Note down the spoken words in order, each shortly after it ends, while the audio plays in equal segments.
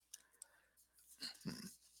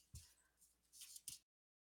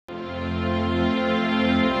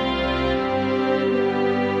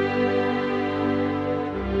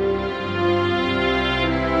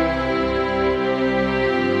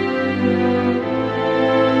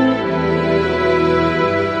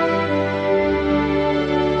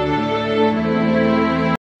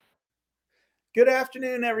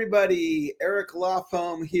afternoon, everybody. Eric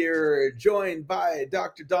Lofholm here, joined by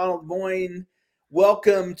Dr. Donald Moyne.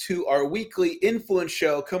 Welcome to our weekly influence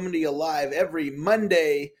show coming to you live every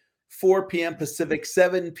Monday, 4 p.m. Pacific,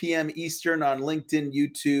 7 p.m. Eastern on LinkedIn,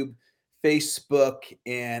 YouTube, Facebook,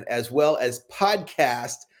 and as well as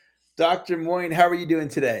podcast. Dr. Moyne, how are you doing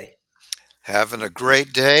today? Having a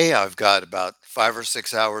great day. I've got about 5 or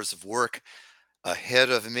 6 hours of work ahead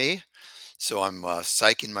of me. So I'm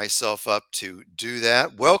psyching myself up to do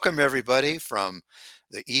that. Welcome, everybody, from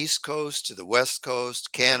the East Coast to the West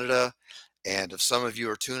Coast, Canada. And if some of you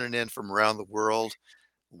are tuning in from around the world,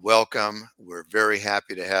 welcome. We're very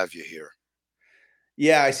happy to have you here.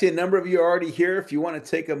 Yeah, I see a number of you are already here. If you want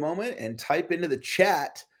to take a moment and type into the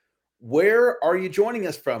chat, where are you joining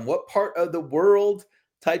us from? What part of the world?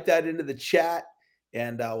 Type that into the chat,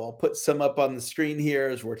 and I'll put some up on the screen here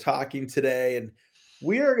as we're talking today. And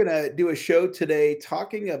we are going to do a show today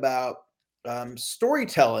talking about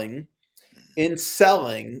storytelling in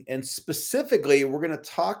selling. And specifically, we're going to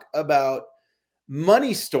talk about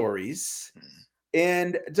money stories.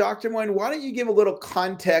 And Dr. Moyne, why don't you give a little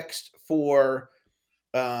context for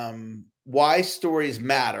why stories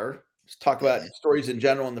matter? Let's talk about Mhm. stories in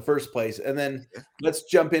general in the first place, and then let's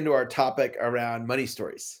jump into our topic around money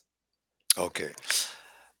stories. Okay.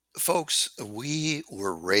 Folks, we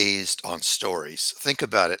were raised on stories. Think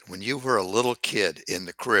about it. When you were a little kid in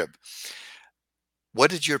the crib,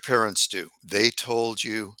 what did your parents do? They told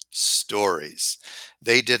you stories.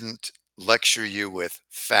 They didn't lecture you with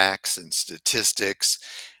facts and statistics.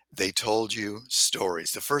 They told you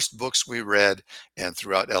stories. The first books we read, and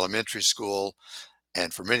throughout elementary school,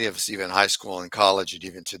 and for many of us, even high school and college, and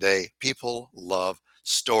even today, people love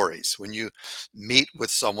stories. When you meet with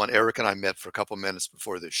someone, Eric and I met for a couple minutes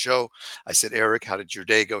before the show. I said, Eric, how did your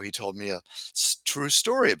day go? He told me a true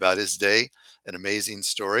story about his day, an amazing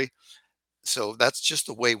story. So that's just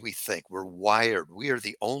the way we think. We're wired. We are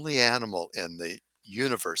the only animal in the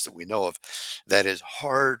universe that we know of that is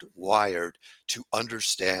hardwired to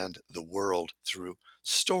understand the world through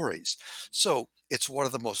stories. So it's one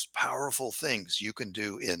of the most powerful things you can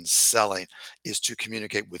do in selling is to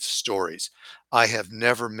communicate with stories. I have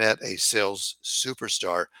never met a sales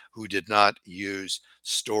superstar who did not use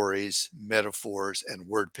stories, metaphors, and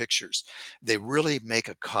word pictures. They really make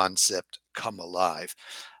a concept come alive.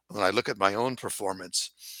 When I look at my own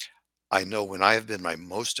performance, I know when I have been my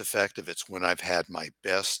most effective, it's when I've had my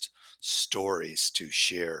best stories to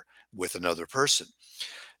share with another person.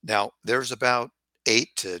 Now, there's about 8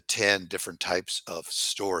 to 10 different types of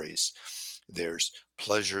stories. There's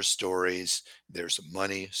pleasure stories, there's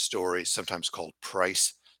money stories, sometimes called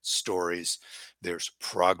price stories. There's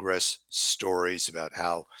progress stories about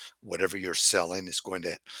how whatever you're selling is going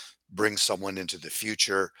to bring someone into the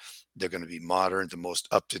future. They're going to be modern, the most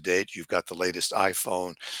up to date. You've got the latest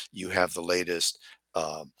iPhone, you have the latest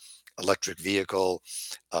um, electric vehicle,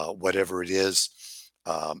 whatever it is.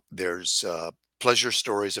 There's pleasure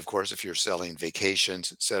stories, of course, if you're selling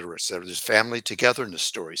vacations, et cetera, et cetera. There's family togetherness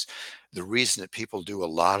stories. The reason that people do a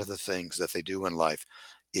lot of the things that they do in life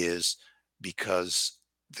is because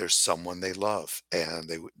there's someone they love and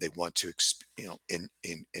they want to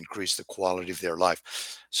increase the quality of their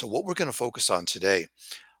life. So what we're going to focus on today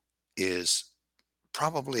is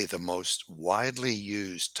probably the most widely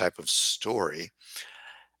used type of story,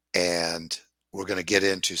 and we're going to get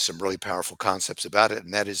into some really powerful concepts about it,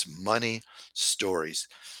 and that is money stories.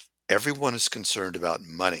 Everyone is concerned about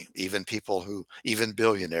money. Even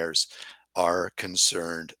billionaires are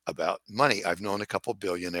concerned about money. I've known a couple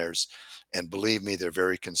billionaires, and believe me, they're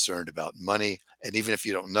very concerned about money. And even if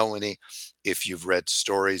you don't know any, if you've read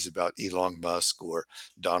stories about Elon Musk or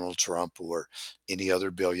Donald Trump or any other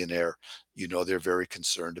billionaire, you know they're very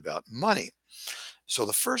concerned about money. So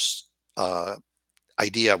the first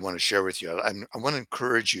idea I want to share with you, I want to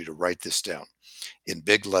encourage you to write this down in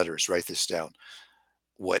big letters. Write this down.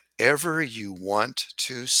 Whatever you want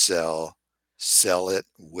to sell, sell it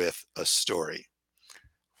with a story.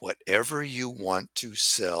 Whatever you want to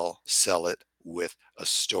sell, sell it with a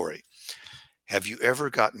story. Have you ever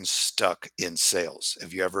gotten stuck in sales?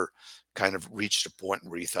 Have you ever kind of reached a point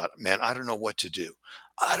where you thought, man, I don't know what to do?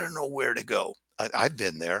 I don't know where to go. I've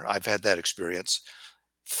been there. I've had that experience.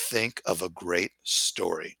 Think of a great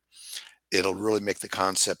story. It'll really make the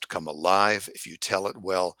concept come alive if you tell it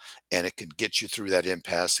well, and it can get you through that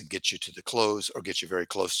impasse and get you to the close or get you very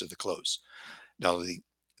close to the close. Now,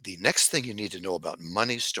 the next thing you need to know about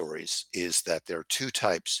money stories is that there are two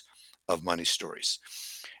types of money stories.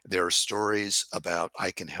 There are stories about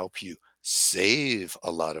I can help you save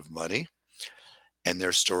a lot of money, and there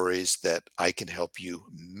are stories that I can help you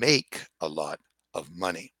make a lot of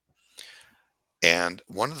money. And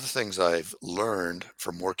one of the things I've learned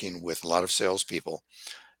from working with a lot of salespeople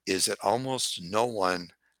is that almost no one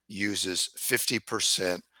uses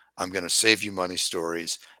 50% I'm going to save you money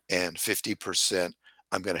stories and 50%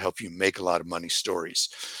 I'm going to help you make a lot of money stories.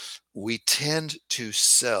 We tend to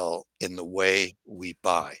sell in the way we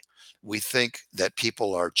buy. We think that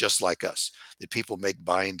people are just like us, that people make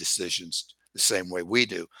buying decisions the same way we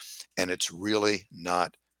do. And it's really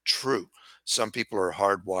not true. Some people are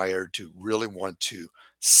hardwired to really want to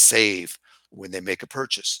save when they make a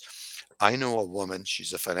purchase. I know a woman,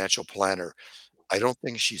 she's a financial planner. I don't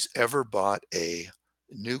think she's ever bought a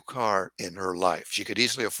new car in her life. She could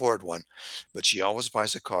easily afford one, but she always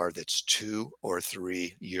buys a car that's 2 or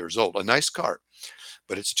 3 years old. A nice car,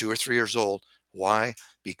 but it's 2 or 3 years old. Why?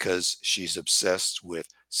 Because she's obsessed with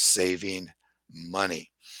saving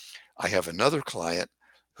money. I have another client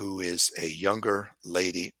who is a younger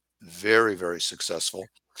lady, very, very successful,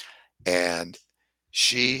 and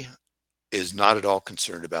she is not at all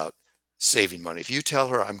concerned about saving money. If you tell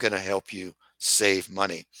her, "I'm gonna help you save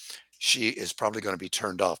money," she is probably gonna be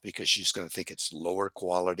turned off because she's gonna think it's lower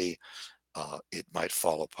quality, it might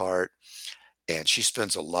fall apart, and she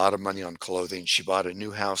spends a lot of money on clothing. She bought a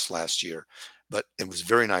new house last year, but it was a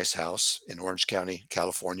very nice house in Orange County,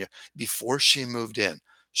 California. Before she moved in,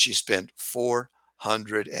 she spent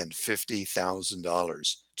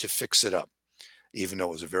 $450,000 to fix it up, even though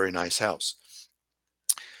it was a very nice house.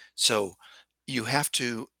 So you have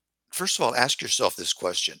to, first of all, ask yourself this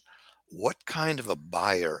question: what kind of a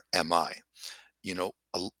buyer am I? You know,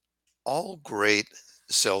 all great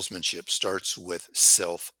salesmanship starts with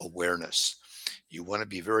self awareness. You want to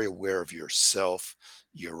be very aware of yourself,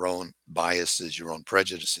 your own biases, your own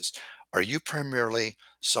prejudices. Are you primarily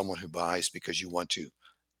someone who buys because you want to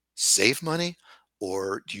save money,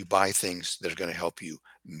 or do you buy things that are going to help you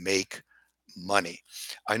make money?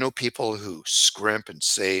 I know people who scrimp and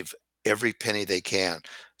save every penny they can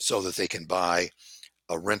so that they can buy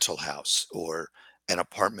a rental house or an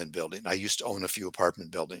apartment building. I used to own a few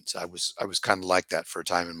apartment buildings. I was kind of like that for a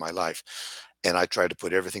time in my life, and I tried to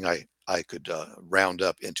put everything I could round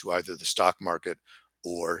up into either the stock market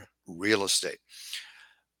or real estate.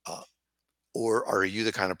 Uh, or are you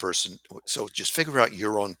the kind of person, so just figure out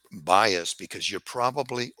your own bias, because you're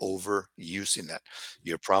probably overusing that.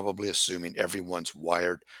 You're probably assuming everyone's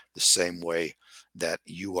wired the same way that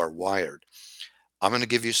you are wired. I'm going to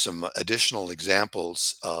give you some additional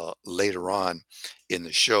examples later on in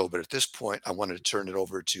the show, but at this point, I wanted to turn it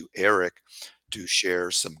over to Eric to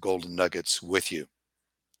share some golden nuggets with you.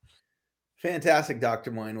 Fantastic,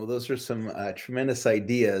 Dr. Moyne. Well, those are some tremendous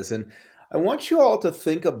ideas. And I want you all to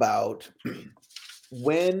think about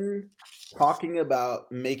when talking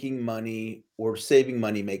about making money or saving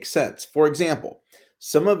money makes sense. For example,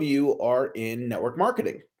 some of you are in network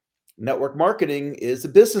marketing. Network marketing is a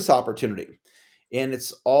business opportunity. And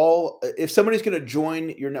it's all, if somebody's going to join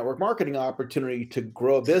your network marketing opportunity to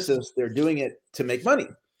grow a business, they're doing it to make money.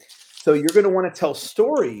 So you're going to want to tell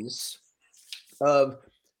stories of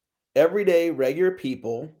everyday regular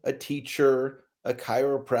people, a teacher, a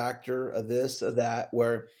chiropractor, a this, a that,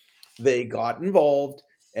 where they got involved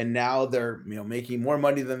and now they're making more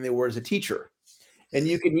money than they were as a teacher. And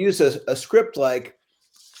you can use a script like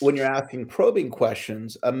when you're asking probing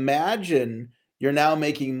questions, imagine you're now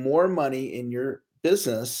making more money in your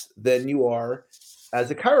business than you are as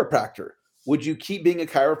a chiropractor. Would you keep being a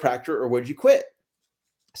chiropractor or would you quit?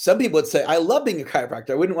 Some people would say, I love being a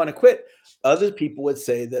chiropractor. I wouldn't want to quit. Other people would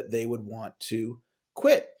say that they would want to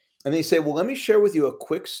quit. And they say, well, let me share with you a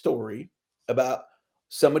quick story about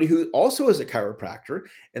somebody who also is a chiropractor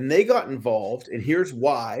and they got involved, and here's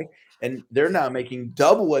why. And they're now making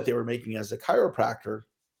double what they were making as a chiropractor.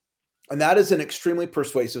 And that is an extremely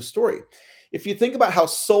persuasive story. If you think about how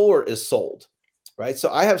solar is sold, right?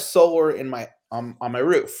 So I have solar in my on my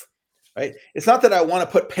roof, right? It's not that I want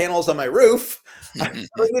to put panels on my roof. I'm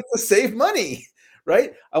doing it to save money,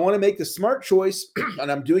 right? I want to make the smart choice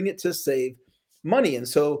and I'm doing it to save money. And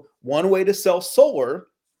so one way to sell solar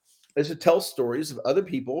is to tell stories of other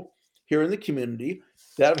people here in the community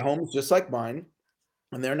that have homes just like mine,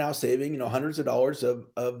 and they're now saving, hundreds of dollars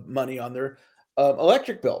of money on their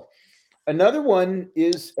electric bill. Another one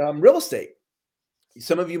is real estate.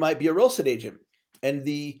 Some of you might be a real estate agent, and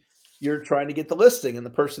you're trying to get the listing, and the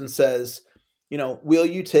person says, will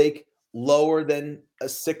you take lower than a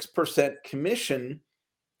 6% commission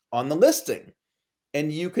on the listing?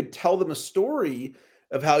 And you could tell them a story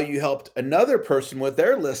of how you helped another person with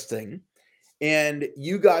their listing, and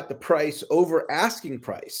you got the price over asking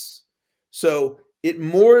price. So it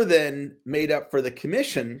more than made up for the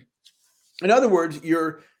commission. In other words,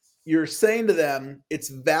 you're saying to them it's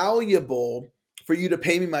valuable for you to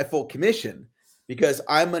pay me my full commission because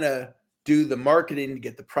I'm going to do the marketing to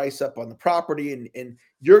get the price up on the property. And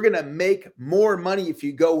you're going to make more money if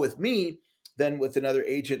you go with me than with another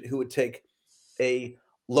agent who would take a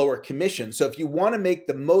lower commission. So if you want to make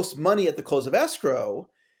the most money at the close of escrow,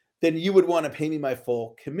 then you would want to pay me my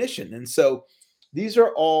full commission. And so these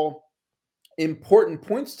are all important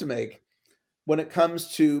points to make when it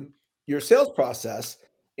comes to your sales process.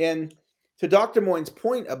 And to Dr. Moyne's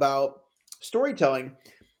point about storytelling,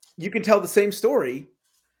 you can tell the same story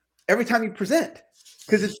every time you present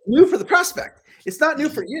because it's new for the prospect. It's not new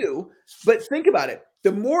for you, but think about it.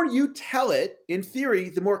 The more you tell it, in theory,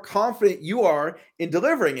 the more confident you are in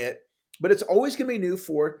delivering it, but it's always going to be new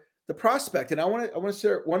for the prospect. And I want to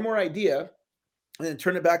share one more idea and then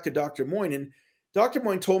turn it back to Dr. Moyne. And Dr.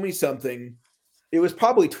 Moyne told me something. It was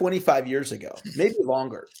probably 25 years ago, maybe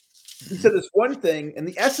longer. He Mhm. said this one thing, and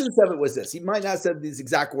the essence of it was this. He might not have said these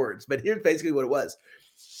exact words, but here's basically what it was.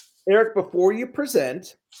 Eric, before you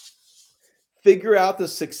present, figure out the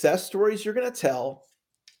success stories you're going to tell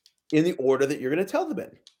in the order that you're going to tell them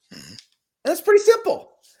in. And Mhm. that's pretty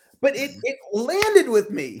simple. But it Mhm. it landed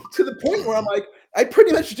with me to the point where I'm Mhm. like, I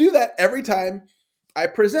pretty much do that every time I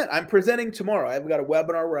present. I'm presenting tomorrow. I've got a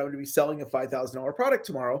webinar where I'm going to be selling a $5,000 product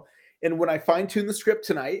tomorrow. And when I fine tune the script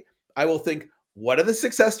tonight, I will think, what are the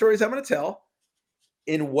success stories I'm going to tell?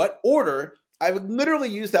 In what order? I would literally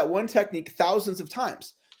use that one technique thousands of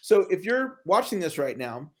times. So if you're watching this right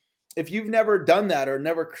now, if you've never done that or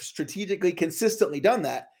never strategically consistently done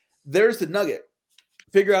that, there's the nugget.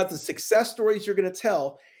 Figure out the success stories you're going to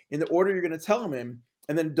tell in the order you're going to tell them in,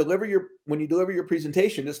 and then when you deliver your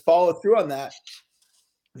presentation, just follow through on that.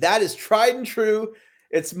 That is tried and true.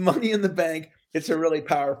 It's money in the bank. It's a really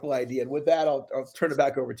powerful idea. And with that, I'll turn it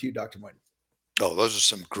back over to you, Dr. Moyne. Oh, those are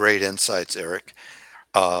some great insights, Eric.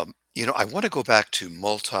 I want to go back to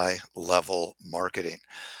multi-level marketing.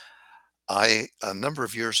 A number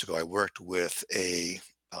of years ago, I worked with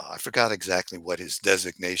I forgot exactly what his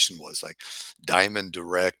designation was, like Diamond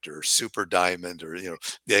Direct or Super Diamond, or,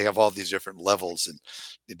 they have all these different levels and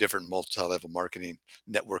the different multi-level marketing,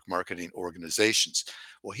 network marketing organizations.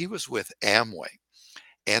 Well, he was with Amway.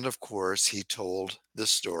 And of course, he told the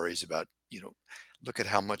stories about, look at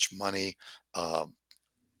how much money um,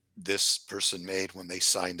 this person made when they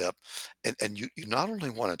signed up. And you not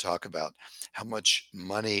only want to talk about how much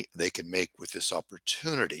money they can make with this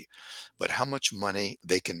opportunity, but how much money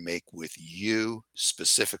they can make with you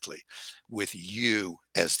specifically, with you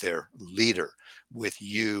as their leader, with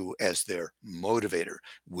you as their motivator,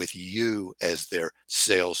 with you as their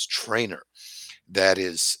sales trainer. That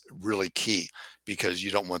is really key, because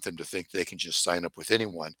you don't want them to think they can just sign up with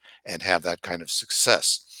anyone and have that kind of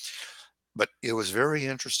success. But it was very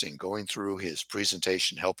interesting going through his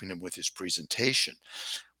presentation, helping him with his presentation.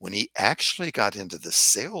 When he actually got into the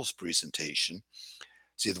sales presentation,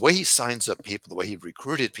 see, the way he signs up people, the way he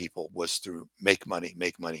recruited people was through make money,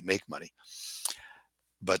 make money, make money.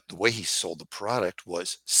 But the way he sold the product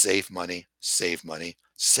was save money, save money,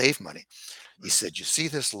 save money. He said, you see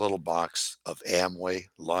this little box of Amway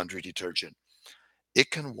laundry detergent? It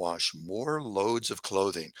can wash more loads of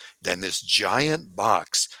clothing than this giant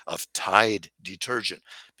box of Tide detergent,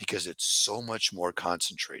 because it's so much more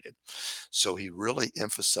concentrated. So he really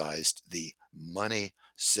emphasized the money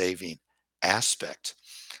saving aspect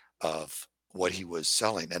of what he was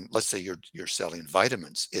selling. And let's say you're selling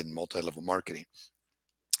vitamins in multi-level marketing.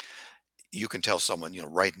 You can tell someone,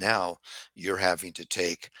 right now you're having to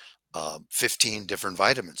take 15 different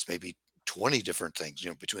vitamins, maybe 20 different things,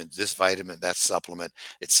 between this vitamin, that supplement,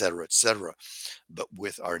 et cetera, et cetera. But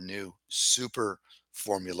with our new super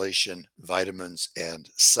formulation vitamins and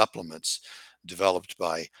supplements developed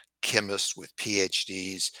by chemists with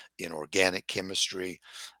PhDs in organic chemistry,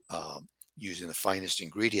 using the finest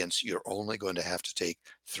ingredients, you're only going to have to take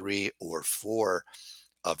 3 or 4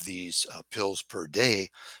 of these pills per day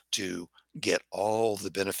to get all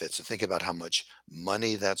the benefits. And think about how much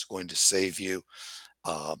money that's going to save you,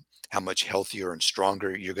 how much healthier and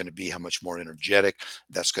stronger you're going to be, how much more energetic.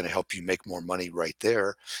 That's going to help you make more money right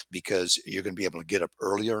there, because you're going to be able to get up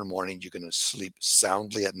earlier in the morning. You're going to sleep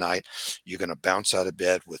soundly at night. You're going to bounce out of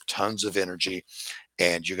bed with tons of energy,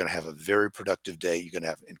 and you're going to have a very productive day. You're going to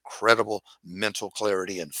have incredible mental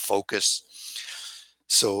clarity and focus.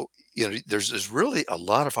 So, there's really a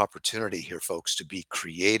lot of opportunity here, folks, to be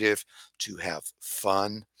creative, to have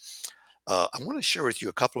fun. I want to share with you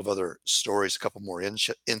a couple of other stories, a couple more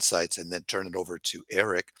insights, and then turn it over to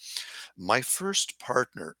Eric. My first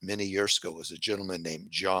partner many years ago was a gentleman named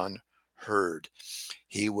John Hurd.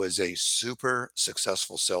 He was a super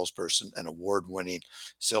successful salesperson, an award-winning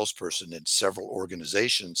salesperson in several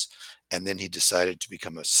organizations, and then he decided to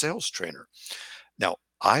become a sales trainer. Now,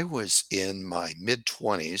 I was in my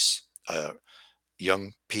mid-20s, a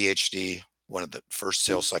young PhD, one of the first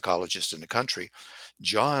sales psychologists in the country.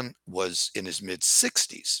 John was in his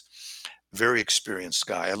mid-60s, very experienced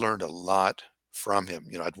guy. I learned a lot from him.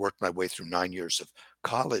 I'd worked my way through 9 years of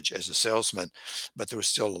college as a salesman, but there was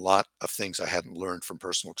still a lot of things I hadn't learned from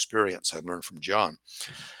personal experience. I learned from John.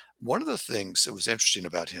 One of the things that was interesting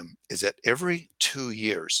about him is that every 2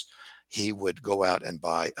 years, he would go out and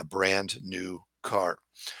buy a brand new car.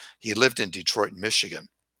 He lived in Detroit, Michigan,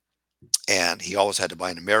 and he always had to buy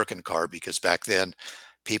an American car because back then,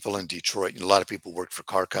 people in Detroit, a lot of people worked for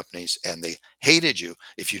car companies, and they hated you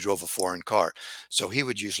if you drove a foreign car. So he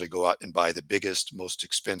would usually go out and buy the biggest, most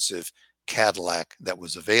expensive Cadillac that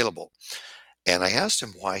was available. And I asked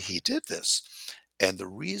him why he did this. And the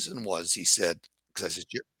reason was, he said, because I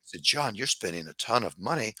said, John, you're spending a ton of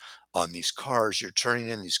money on these cars. You're turning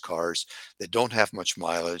in these cars that don't have much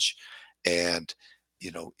mileage. And,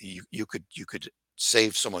 you could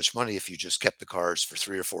save so much money if you just kept the cars for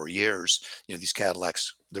 3 or 4 years. These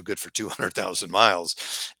Cadillacs, they're good for 200,000 miles.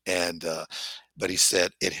 And, but he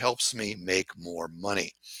said, it helps me make more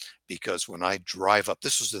money because when I drive up,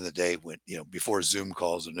 this was in the day when, before Zoom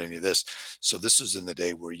calls and any of this. So this was in the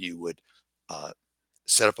day where you would uh,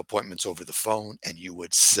 set up appointments over the phone and you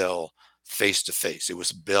would sell face to face. It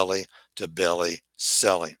was belly to belly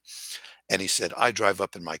selling. And he said, I drive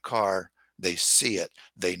up in my car, they see it,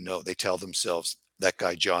 they know, they tell themselves, that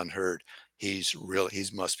guy John Hurd, he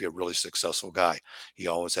must be a really successful guy. He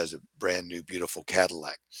always has a brand new, beautiful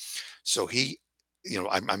Cadillac. So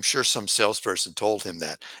I'm sure some salesperson told him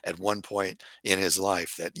that at one point in his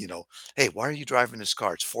life that, hey, why are you driving this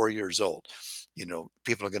car? It's 4 years old.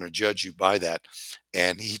 People are going to judge you by that.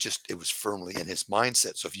 And it was firmly in his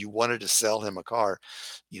mindset. So if you wanted to sell him a car,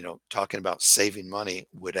 talking about saving money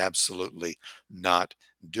would absolutely not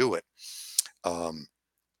do it. Um,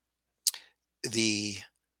 the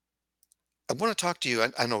I want to talk to you.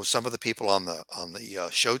 I know some of the people on the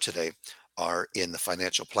show today are in the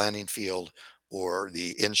financial planning field or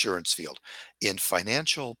the insurance field. In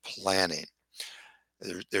financial planning,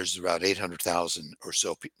 there's about 800,000 or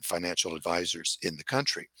so financial advisors in the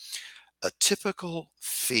country. A typical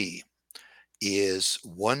fee is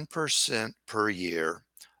 1% per year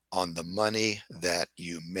on the money that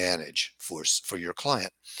you manage for your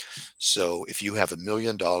client. So if you have $1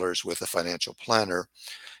 million with a financial planner,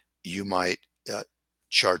 you might uh,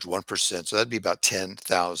 charge 1%. So that'd be about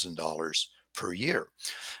 $10,000 per year.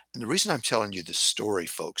 And the reason I'm telling you this story,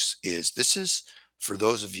 folks, is this is for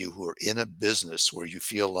those of you who are in a business where you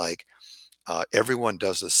feel like everyone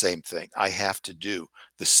does the same thing. I have to do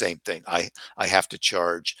the same thing. I have to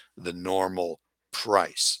charge the normal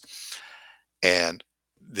price. And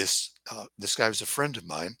this guy was a friend of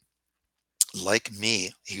mine. Like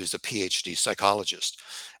me, he was a PhD psychologist,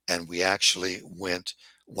 and we actually went.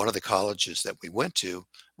 One of the colleges that we went to,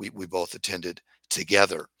 we both attended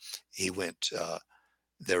together. He went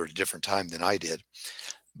there at a different time than I did,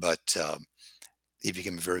 but he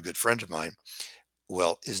became a very good friend of mine.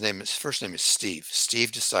 Well, his first name is Steve.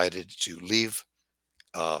 Steve decided to leave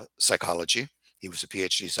psychology. He was a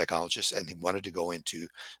PhD psychologist and he wanted to go into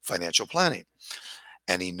financial planning.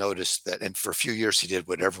 And he noticed that, and for a few years, he did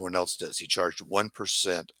what everyone else does. He charged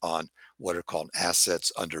 1% on what are called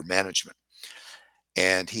assets under management.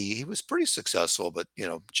 And he was pretty successful, but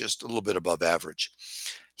just a little bit above average.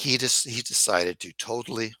 He decided to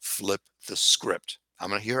totally flip the script. I'm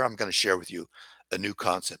going to share with you a new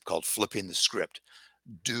concept called flipping the script.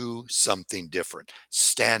 Do something different.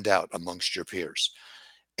 Stand out amongst your peers.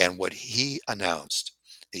 And what he announced,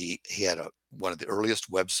 he had one of the earliest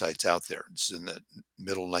websites out there. It's in the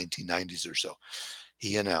middle 1990s or so.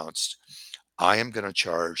 He announced, I am going to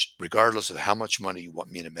charge, regardless of how much money you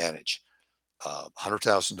want me to manage,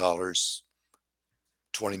 $100,000,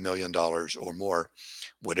 $20 million or more,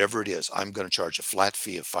 whatever it is, I'm going to charge a flat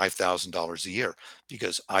fee of $5,000 a year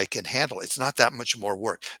because I can handle it. It's not that much more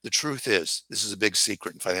work. The truth is, this is a big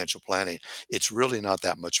secret in financial planning. It's really not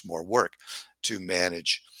that much more work to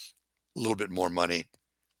manage a little bit more money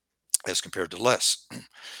as compared to less.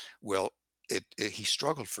 Well, he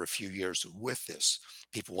struggled for a few years with this.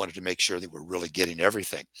 People wanted to make sure they were really getting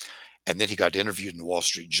everything. And then he got interviewed in the Wall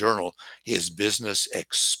Street Journal. His business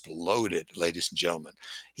exploded, ladies and gentlemen.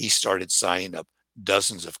 He started signing up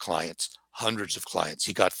dozens of clients, hundreds of clients.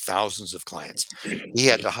 He got thousands of clients. He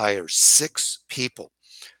had to hire 6 people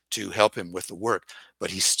to help him with the work, but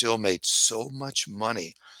he still made so much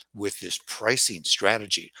money with this pricing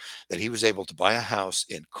strategy that he was able to buy a house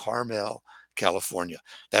in Carmel, California.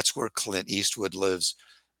 That's where Clint Eastwood lives.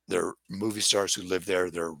 There are movie stars who live there.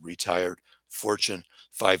 They're retired Fortune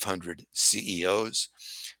 500 CEOs.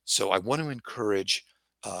 So I want to encourage,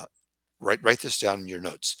 uh, write this down in your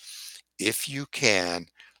notes. If you can,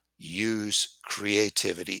 use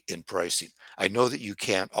creativity in pricing. I know that you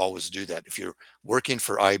can't always do that. If you're working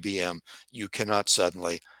for IBM, you cannot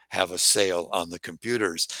suddenly have a sale on the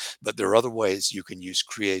computers, but there are other ways you can use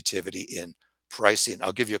creativity in pricing.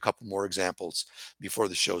 I'll give you a couple more examples before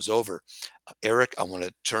the show's over. Eric, I want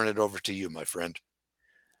to turn it over to you, my friend.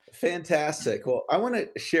 Fantastic. Well, I want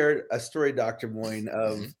to share a story, Dr. Moyne, Mhm,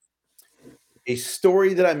 of a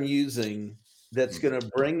story that I'm using that's mhm. going to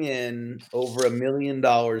bring in over $1 million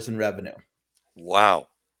in revenue. Wow.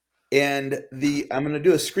 And the I'm going to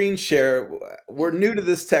do a screen share. We're new to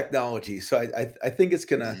this technology, so I think it's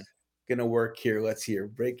Mhm. gonna work here. Let's hear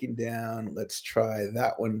breaking down. Let's try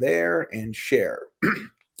that one there and share.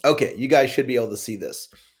 Okay, you guys should be able to see this.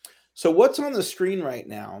 So what's on the screen right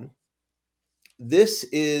now? This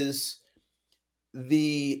is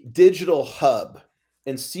the digital hub.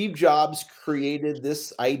 And Steve Jobs created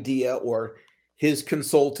this idea, or his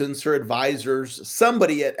consultants or advisors,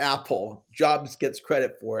 somebody at Apple. Jobs gets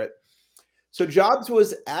credit for it. So Jobs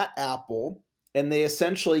was at Apple and they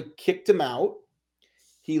essentially kicked him out.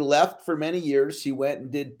 He left for many years. He went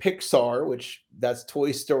and did Pixar, which that's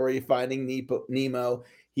Toy Story, Finding Nemo.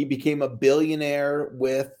 He became a billionaire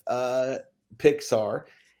with Pixar.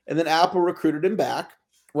 And then Apple recruited him back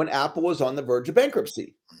when Apple was on the verge of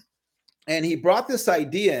bankruptcy. And he brought this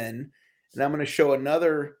idea in, and I'm going to show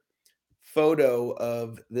another photo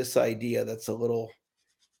of this idea that's a little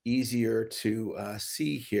easier to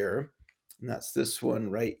see here. And that's this one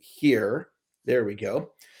right here. There we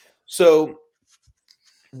go. So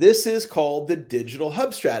this is called the digital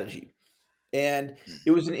hub strategy. And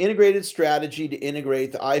it was an integrated strategy to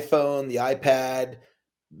integrate the iPhone, the iPad,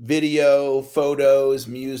 video, photos,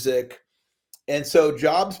 music. And so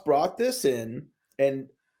Jobs brought this in, and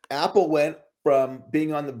Apple went from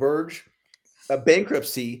being on the verge of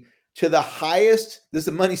bankruptcy to the highest, this is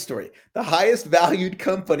a money story, the highest valued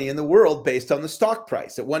company in the world based on the stock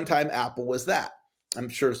price. At one time, Apple was that. I'm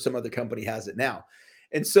sure some other company has it now.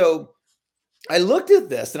 And so I looked at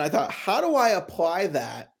this and I thought, how do I apply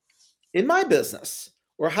that in my business?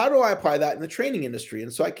 Or how do I apply that in the training industry?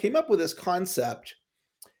 And so I came up with this concept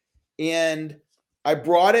and I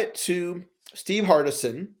brought it to Steve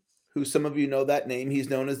Hardison, who some of you know that name. He's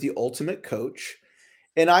known as the ultimate coach.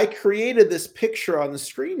 And I created this picture on the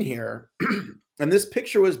screen here. And this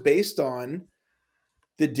picture was based on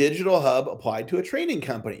the digital hub applied to a training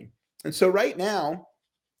company. And so right now,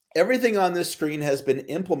 everything on this screen has been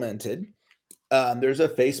implemented. There's a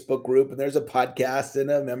Facebook group and there's a podcast and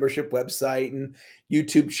a membership website and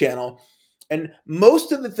YouTube channel. And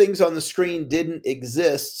most of the things on the screen didn't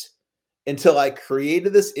exist until I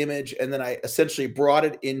created this image and then I essentially brought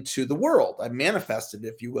it into the world. I manifested it,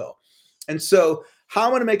 if you will. And so, how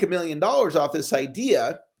I'm going to make $1 million off this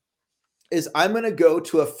idea is I'm going to go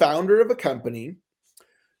to a founder of a company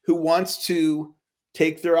who wants to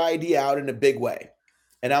take their idea out in a big way.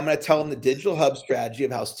 And I'm going to tell them the digital hub strategy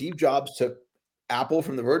of how Steve Jobs took Apple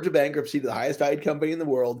from the verge of bankruptcy to the highest valued company in the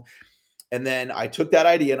world. And then I took that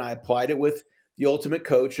idea and I applied it with the ultimate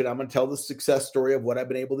coach. And I'm going to tell the success story of what I've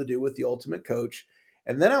been able to do with the ultimate coach.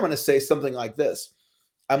 And then I'm going to say something like this: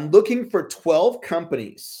 I'm looking for 12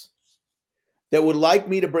 companies that would like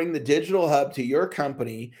me to bring the digital hub to your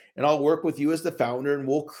company, and I'll work with you as the founder and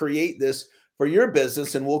we'll create this for your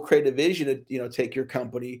business, and we'll create a vision to take your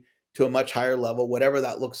company to a much higher level, whatever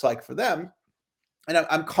that looks like for them. And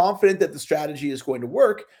I'm confident that the strategy is going to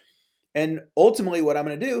work. And ultimately, what I'm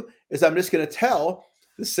going to do is I'm just going to tell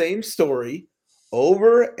the same story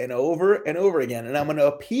over and over and over again. And I'm going to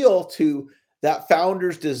appeal to that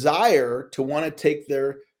founder's desire to want to take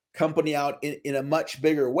their company out in a much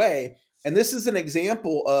bigger way. And this is an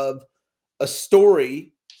example of a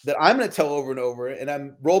story that I'm going to tell over and over. And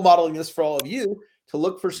I'm role modeling this for all of you to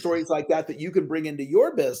look for stories like that that you can bring into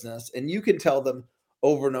your business and you can tell them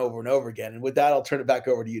over and over and over again. And with that, I'll turn it back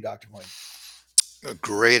over to you, Dr. Moyne. A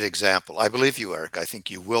great example. I believe you, Eric. I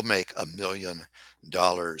think you will make $1 million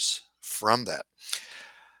from that.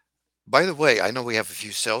 By the way, I know we have a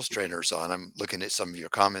few sales trainers on. I'm looking at some of your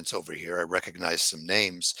comments over here. I recognize some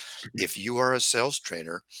names. If you are a sales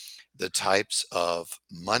trainer, the types of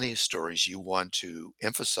money stories you want to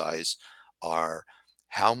emphasize are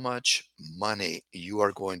how much money you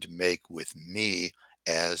are going to make with me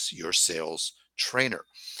as your sales trainer.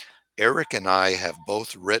 Eric and I have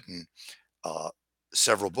both written uh,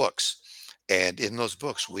 several books. And in those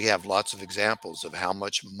books, we have lots of examples of how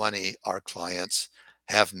much money our clients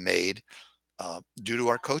have made due to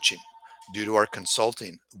our coaching, due to our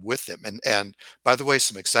consulting with them. And by the way,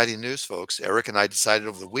 some exciting news, folks. Eric and I decided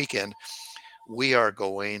over the weekend we are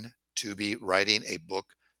going to be writing a book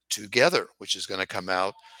together, which is going to come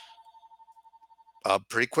out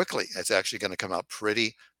pretty quickly. It's actually going to come out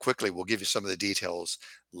pretty quickly. We'll give you some of the details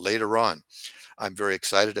later on. I'm very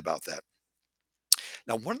excited about that.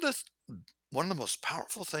 Now, one of the most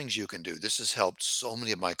powerful things you can do. This has helped so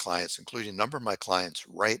many of my clients, including a number of my clients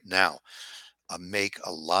right now, make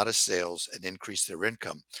a lot of sales and increase their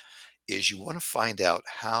income. Is you want to find out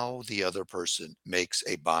how the other person makes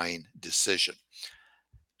a buying decision.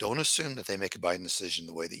 Don't assume that they make a buying decision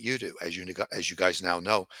the way that you do. As you guys now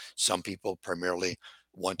know, some people primarily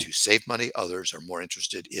want to save money. Others are more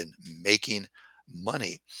interested in making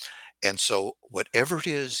money. And so, whatever it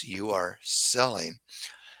is you are selling,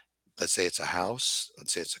 let's say it's a house,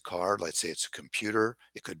 let's say it's a car, let's say it's a computer,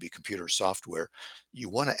 it could be computer software. You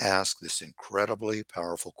want to ask this incredibly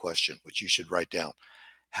powerful question, which you should write down.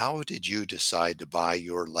 How did you decide to buy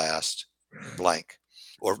your last blank?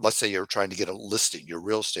 Or let's say you're trying to get a listing, you're a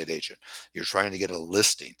real estate agent, you're trying to get a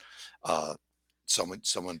listing. Uh, someone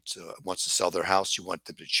wants to sell their house, you want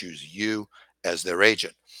them to choose you as their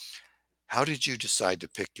agent. How did you decide to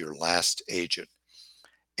pick your last agent?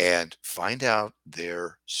 And find out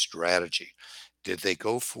their strategy. Did they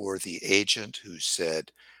go for the agent who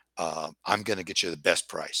said, I'm going to get you the best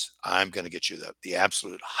price? I'm going to get you the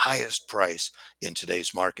absolute highest price in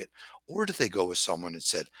today's market. Or did they go with someone and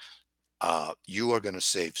said, you are going to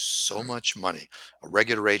save so much money. A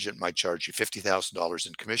regular agent might charge you $50,000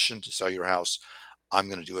 in commission to sell your house. I'm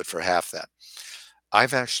going to do it for half that.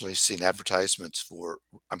 I've actually seen advertisements for,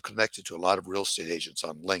 I'm connected to a lot of real estate agents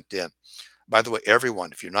on LinkedIn. By the way,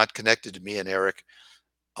 everyone, if you're not connected to me and Eric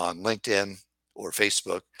on LinkedIn or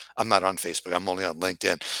Facebook, I'm not on Facebook, I'm only on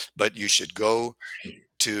LinkedIn, but you should go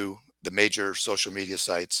to the major social media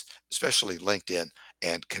sites, especially LinkedIn,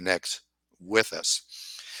 and connect with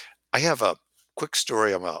us. I have a quick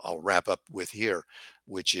story I'll wrap up with here,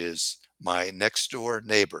 which is my next door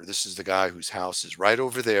neighbor. This is the guy whose house is right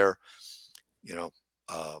over there, you know,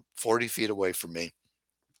 40 feet away from me.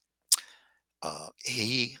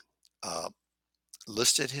 He uh,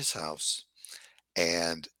 listed his house.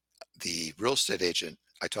 And the real estate agent,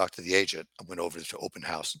 I talked to the agent. I went over to open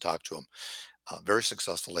house and talked to him. A very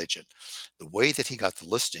successful agent. The way that he got the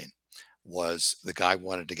listing was the guy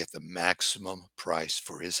wanted to get the maximum price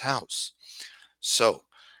for his house. So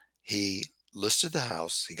he listed the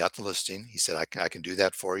house. He got the listing. He said, I can do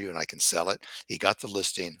that for you and I can sell it. He got the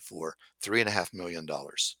listing for $3.5 million.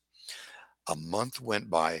 A month went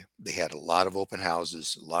by. They had a lot of open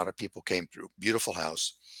houses. A lot of people came through. Beautiful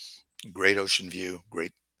house, great ocean view,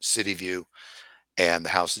 great city view, and the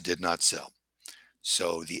house did not sell.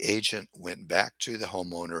 So the agent went back to the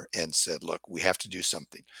homeowner and said, look, we have to do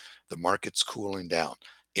something. The market's cooling down.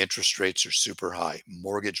 Interest rates are super high.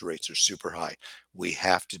 Mortgage rates are super high. We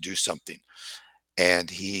have to do something. And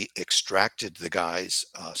he extracted the guy's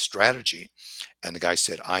strategy. And the guy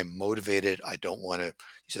said, I'm motivated. I don't want to.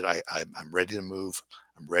 He said, I'm ready to move.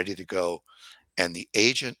 I'm ready to go. And the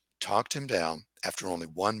agent talked him down after only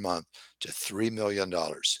 1 month to $3 million.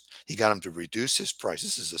 He got him to reduce his price.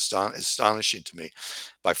 This is astonishing to me,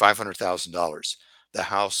 by $500,000. The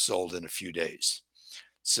house sold in a few days.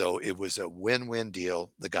 So it was a win-win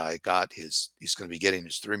deal. The guy got he's going to be getting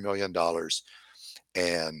his $3 million.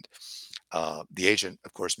 And the agent,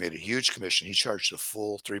 of course, made a huge commission. He charged a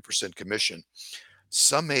full 3% commission.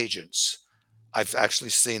 Some agents, I've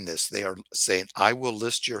actually seen this. They are saying, I will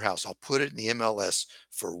list your house. I'll put it in the MLS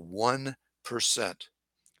for 1%,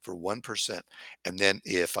 for 1%. And then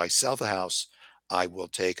if I sell the house, I will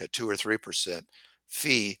take a 2 or 3%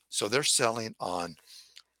 fee. So they're selling on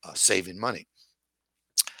saving money.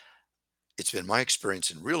 It's been my experience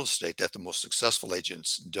in real estate that the most successful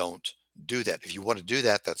agents don't do that. If you want to do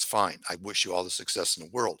that, that's fine. I wish you all the success in the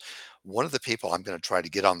world. One of the people I'm going to try to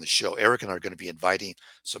get on the show, Eric and I are going to be inviting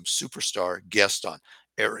some superstar guests on.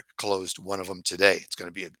 Eric closed one of them today. It's going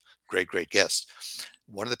to be a great, great guest.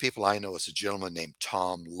 One of the people I know is a gentleman named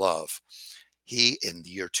Tom Love. He, in the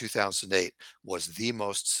year 2008, was the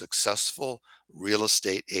most successful real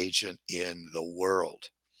estate agent in the world,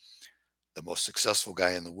 the most successful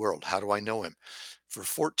guy in the world. How do I know him? For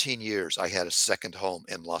 14 years, I had a second home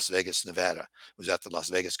in Las Vegas, Nevada. It was at the Las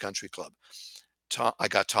Vegas Country Club. I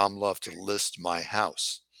got Tom Love to list my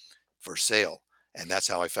house for sale. And that's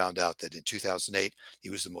how I found out that in 2008, he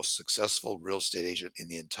was the most successful real estate agent in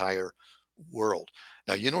the entire world.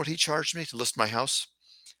 Now, you know what he charged me to list my house?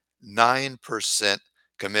 9%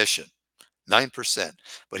 commission. 9%.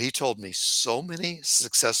 But he told me so many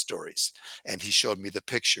success stories, and he showed me the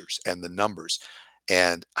pictures and the numbers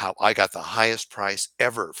and how I got the highest price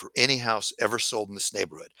ever for any house ever sold in this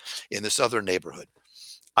neighborhood. In this other neighborhood,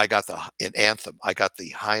 I got in Anthem, I got the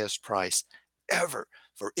highest price ever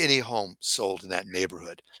for any home sold in that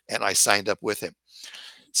neighborhood, and I signed up with him.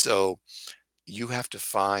 So you have to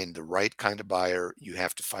find the right kind of buyer. You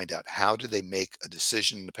have to find out how did they make a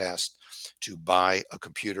decision in the past to buy a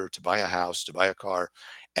computer, to buy a house, to buy a car,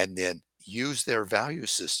 and then use their value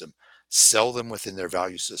system, sell them within their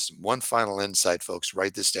value system. One final insight, folks,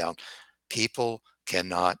 write this down. People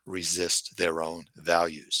cannot resist their own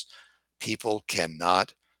values. People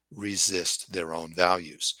cannot resist their own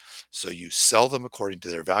values. So you sell them according to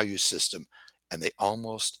their value system, and they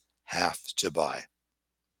almost have to buy.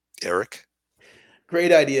 Eric?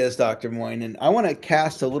 Great ideas, Dr. Moyne. And I want to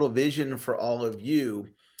cast a little vision for all of you.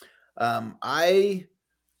 Um, I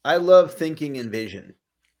I love thinking in vision.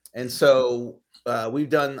 And so we've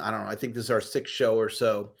done, I don't know, I think this is our sixth show or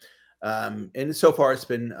so. And so far it's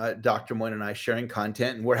been Dr. Moyne and I sharing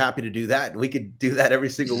content, and we're happy to do that. We could do that every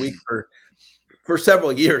single week for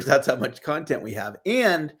several years. That's how much content we have.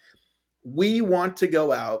 And we want to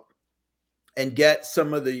go out and get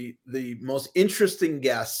some of the most interesting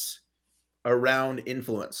guests around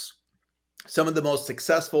influence, some of the most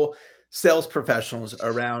successful sales professionals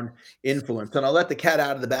around influence. And I'll let the cat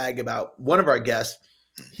out of the bag about one of our guests.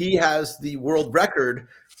 He has the world record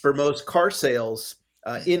for most car sales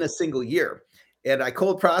in a single year. And I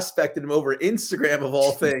cold prospected him over Instagram of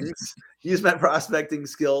all things. Used my prospecting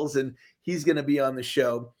skills, and he's going to be on the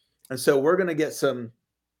show. And so we're going to get some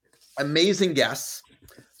amazing guests.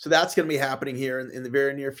 So that's going to be happening here in the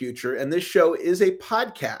very near future. And this show is a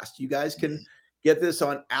podcast. You guys can get this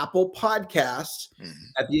on Apple Podcasts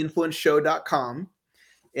at theinfluenceshow.com.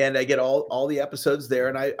 And I get all the episodes there.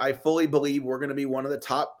 And I fully believe we're going to be one of the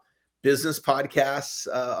top business podcasts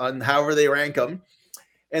on however they rank them.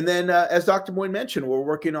 And then, as Dr. Moyne mentioned, we're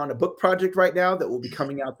working on a book project right now that will be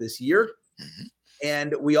coming out this year.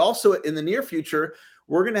 And we also, in the near future,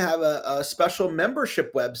 we're going to have a special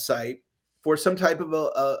membership website for some type of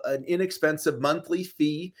an inexpensive monthly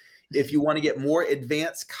fee if you want to get more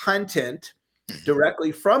advanced content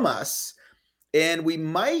directly from us. And we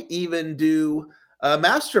might even do a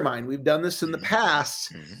mastermind. We've done this in the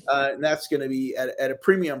past, and that's going to be at a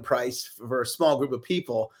premium price for a small group of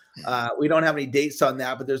people. We don't have any dates on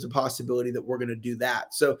that, but there's a possibility that we're going to do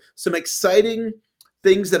that. So some exciting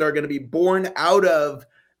things that are going to be born out of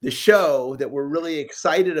the show that we're really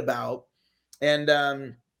excited about. And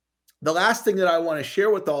the last thing that I want to share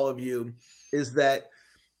with all of you is that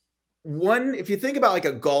if you think about like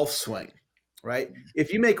a golf swing, right?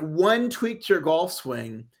 If you make one tweak to your golf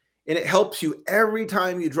swing and it helps you every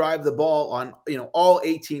time you drive the ball on, all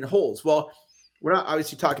 18 holes. Well, we're not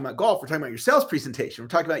obviously talking about golf. We're talking about your sales presentation. We're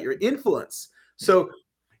talking about your influence. So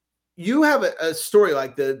you have a story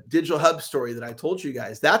like the Digital Hub story that I told you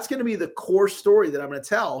guys. That's going to be the core story that I'm going to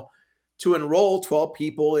tell to enroll 12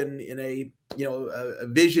 people in a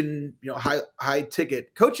vision, high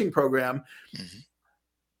ticket coaching program.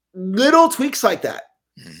 Little tweaks like that,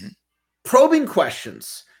 probing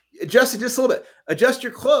questions, adjust it just a little bit, adjust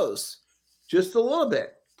your clothes just a little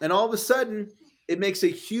bit. And all of a sudden it makes a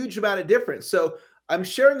huge amount of difference. So I'm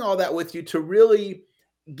sharing all that with you to really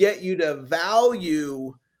get you to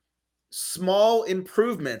value small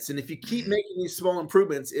improvements. And if you keep making these small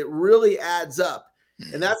improvements, it really adds up.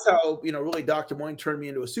 And that's how, really Dr. Moyne turned me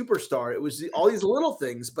into a superstar. It was all these little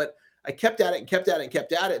things, but I kept at it and kept at it and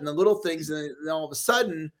kept at it. And the little things, and then all of a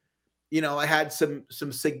sudden, I had some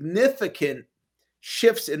significant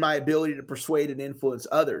shifts in my ability to persuade and influence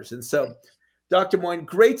others. And so, Dr. Moyne,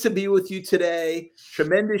 great to be with you today.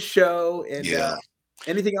 Tremendous show. And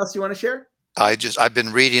anything else you want to share? I've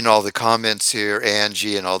been reading all the comments here,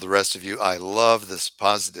 Angie and all the rest of you. I love this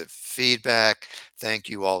positive feedback. Thank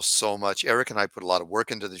you all so much. Eric and I put a lot of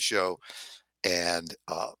work into the show, and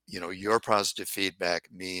your positive feedback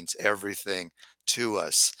means everything to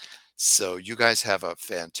us. So you guys have a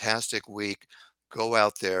fantastic week. Go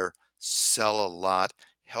out there, sell a lot,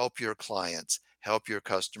 help your clients, help your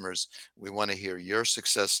customers. We want to hear your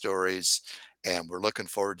success stories, and we're looking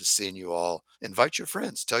forward to seeing you all. Invite your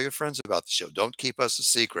friends. Tell your friends about the show. Don't keep us a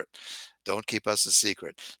secret. Don't keep us a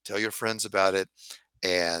secret. Tell your friends about it,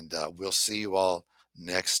 and we'll see you all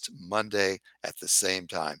next Monday at the same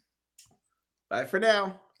time. Bye for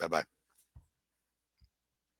now. Bye-bye.